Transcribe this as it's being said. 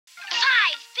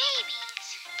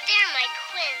They're my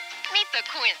Quints. Meet the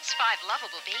Quints, 5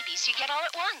 lovable babies you get all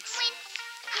at once.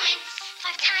 Quints,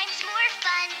 5 times more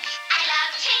fun. I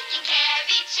love taking care of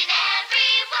each and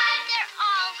every one. They're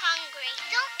all hungry.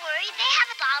 Don't worry, they have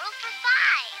a bottle for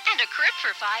 5. And a crib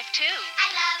for 5, too. I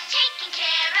love taking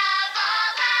care of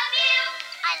all of you.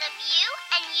 I love you,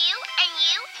 and you, and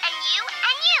you, and you,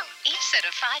 and you. Each set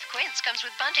of 5 Quints comes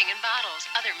with bunting and bottles.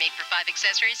 Other made-for-5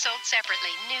 accessories sold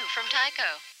separately, new from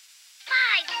Tyco.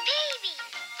 5 babies.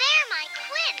 They're my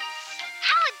Quints.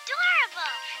 How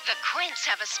adorable. The Quints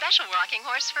have a special rocking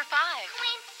horse for 5.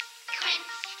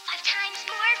 Quints, 5 times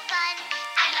more fun.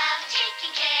 I love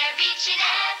taking care of each and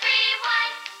every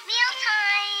one.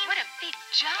 Mealtime. What a big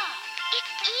job.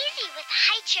 It's easy with a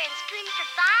high chair and spoon for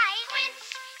 5.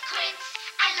 Quints,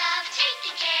 I love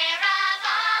taking care of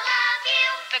all of you.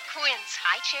 The Quints,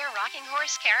 high chair, rocking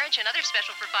horse, carriage, and other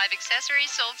special for 5 accessories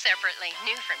sold separately,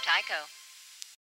 new from Tyco.